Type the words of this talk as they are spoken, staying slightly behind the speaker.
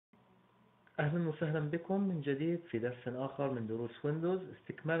أهلا وسهلا بكم من جديد في درس آخر من دروس ويندوز،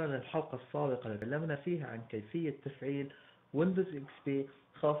 استكمالا للحلقة السابقة اللي تكلمنا فيها عن كيفية تفعيل ويندوز XP،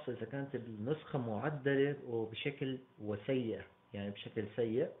 خاصة إذا كانت النسخة معدلة وبشكل سيء، يعني بشكل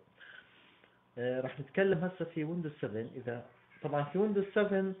سيء. راح نتكلم هسه في ويندوز 7. إذا طبعا في ويندوز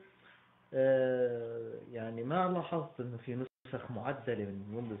 7 يعني ما لاحظت إنه في نسخ معدلة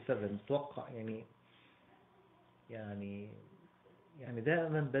من ويندوز 7. متوقع يعني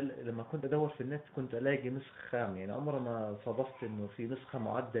دائما لما كنت ادور في النت كنت الاقي نسخ خام، يعني عمري ما صادفت انه في نسخة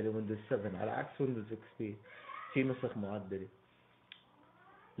معدلة ويندوز 7 على عكس ويندوز اكس بي في نسخ معدلة.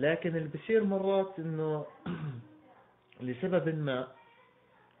 لكن اللي بصير مرات انه لسبب ما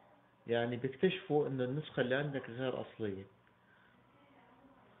يعني بيكتشفوا انه النسخة اللي عندك غير اصلية،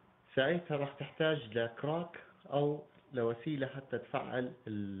 ساعتها راح تحتاج لكراك او لوسيلة حتى تفعل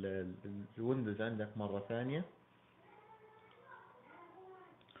الويندوز عندك مرة ثانية،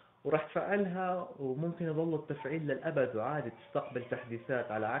 وراح تفعلها وممكن يظل التفعيل للأبد وعادي تستقبل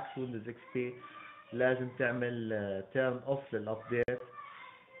تحديثات، على عكس ويندوز اكس بي لازم تعمل تيرن اوف للابديت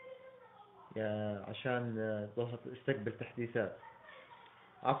عشان تظهر تستقبل تحديثات،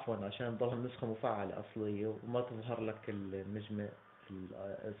 عفوا عشان تظهر النسخة مفعلة أصلية وما تظهر لك النجمة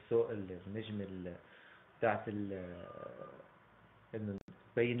النجمة بتاعت انه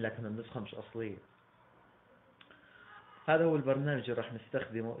تبين لك ان النسخة مش أصلية. هذا هو البرنامج اللي راح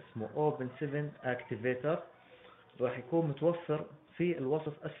نستخدمه، اسمه Open 7 Activator. راح يكون متوفر في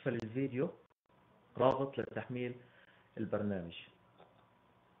الوصف أسفل الفيديو رابط لتحميل البرنامج.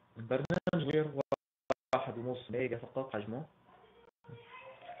 البرنامج غير 1.5 ميجا فقط حجمه،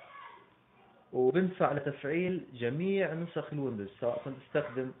 وبنفع لتفعيل جميع نسخ الويندوز، سواء كنت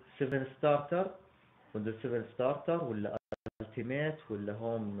تستخدم 7 ستارتر ويندوز 7 ستارتر ولا التيميت ولا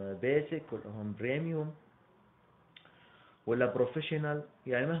هوم بيسك ولا هوم بريميوم ولا بروفيشنال،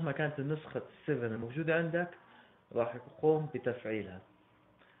 يعني مهما كانت النسخة 7 الموجودة عندك راح يقوم بتفعيلها.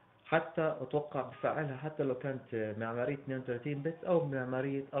 حتى اتوقع بفعلها حتى لو كانت معمارية 32 بت او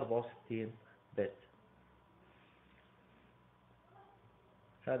معمارية 64 بت.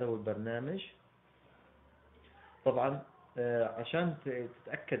 هذا هو البرنامج. طبعا عشان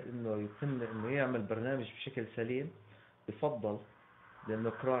تتأكد انه يتم انه يعمل برنامج بشكل سليم، يفضل لانه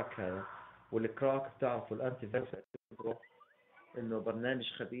كراك هذا، والكراك بتعرفوا الانتي فيروس بيعتبره انه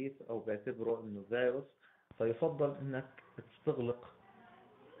برنامج خبيث او بيعتبره انه فيروس، فيفضل انك تستغلق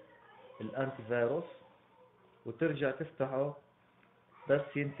الانتي فيروس وترجع تفتحه بس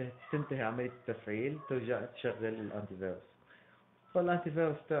تنتهي عملية التفعيل، ترجع تشغل الانتي فيروس. فالانتي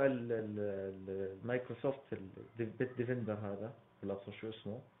فيروس تاع المايكروسوفت بيت ديفندر هذا، ولا شو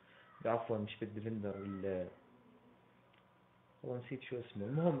اسمه، عفوا مش بيت ديفندر، والله نسيت شو اسمه.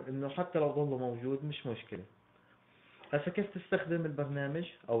 المهم انه حتى لو ظل موجود مش مشكلة. هسه كيف تستخدم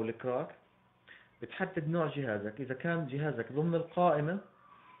البرنامج او الكراك؟ بتحدد نوع جهازك. اذا كان جهازك ضمن القائمة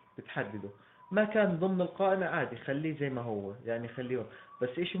بتحدده، ما كان ضمن القائمة عادي خليه زي ما هو، يعني خليه. بس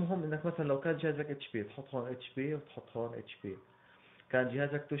اشي مهم انك مثلا لو كان جهازك اتش بي تحط هون اتش بي وتحط هون اتش بي، كان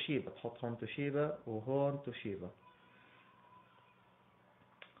جهازك توشيبا تحط هون توشيبا وهون توشيبا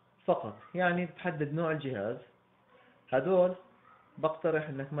فقط، يعني تحدد نوع الجهاز. هدول بقترح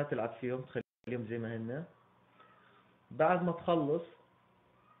انك ما تلعب فيهم، تخليهم زي ما هن. بعد ما تخلص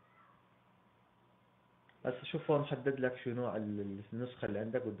هسه شوف هون حدد لك شو نوع النسخة اللي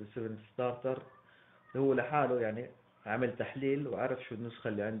عندك، ويندوز 7 ستارتر هو لحاله يعني عمل تحليل وعرف شو النسخة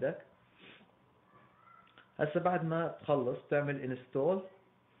اللي عندك. هسه بعد ما تخلص تعمل انستول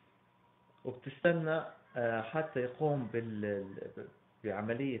وبتستنى حتى يقوم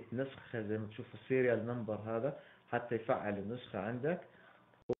بعملية نسخ، زي ما تشوف السيريال نمبر هذا حتى يفعل النسخة عندك،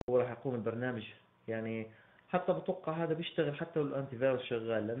 وراح يقوم البرنامج. يعني حتى بتوقع هذا بيشتغل حتى لو الانتي فيروس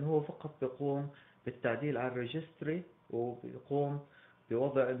شغال، لانه هو فقط بيقوم بالتعديل على الريجستري وبيقوم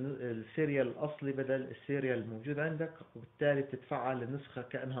بوضع السيريال الاصلي بدل السيريال الموجود عندك، وبالتالي بتتفعل النسخة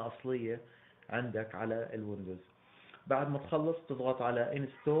كأنها اصلية عندك على الويندوز. بعد ما تخلص تضغط على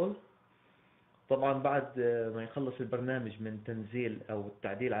انستول. طبعا بعد ما يخلص البرنامج من تنزيل او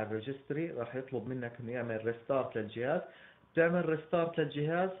التعديل على الريجستري راح يطلب منك انه يعمل ريستارت للجهاز. بتعمل ريستارت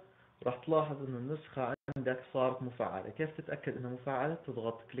للجهاز راح تلاحظ انه النسخة عندك صارت مفعلة. كيف تتأكد انها مفعلة؟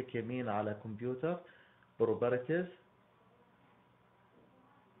 تضغط كليك يمين على كمبيوتر بروبرتيز،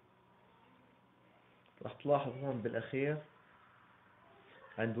 راح تلاحظ هون بالاخير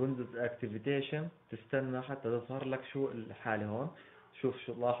عند ويندوز اكتيفيتيشن، تستنى حتى تظهر لك شو الحالة هون. شوف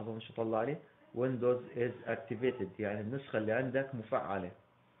شو لاحظ هون شو طلع لي، ويندوز از اكتيفيتد، يعني النسخة اللي عندك مفعلة،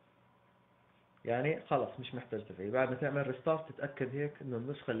 يعني خلص مش محتاج تفعيل. بعد ما تعمل ريستارت تتأكد هيك انه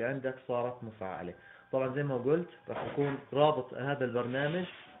النسخة اللي عندك صارت مفعلة. طبعا زي ما قلت راح يكون رابط هذا البرنامج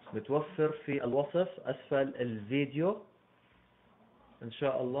متوفر في الوصف أسفل الفيديو إن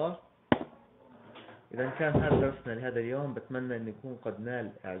شاء الله. إذا كان هذا درسنا لهذا اليوم، بتمنى أن يكون قد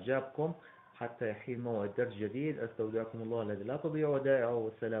نال إعجابكم حتى يحين موعد درس جديد. أستودعكم الله الذي لا تضيع ودائعه،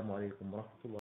 والسلام عليكم ورحمة الله.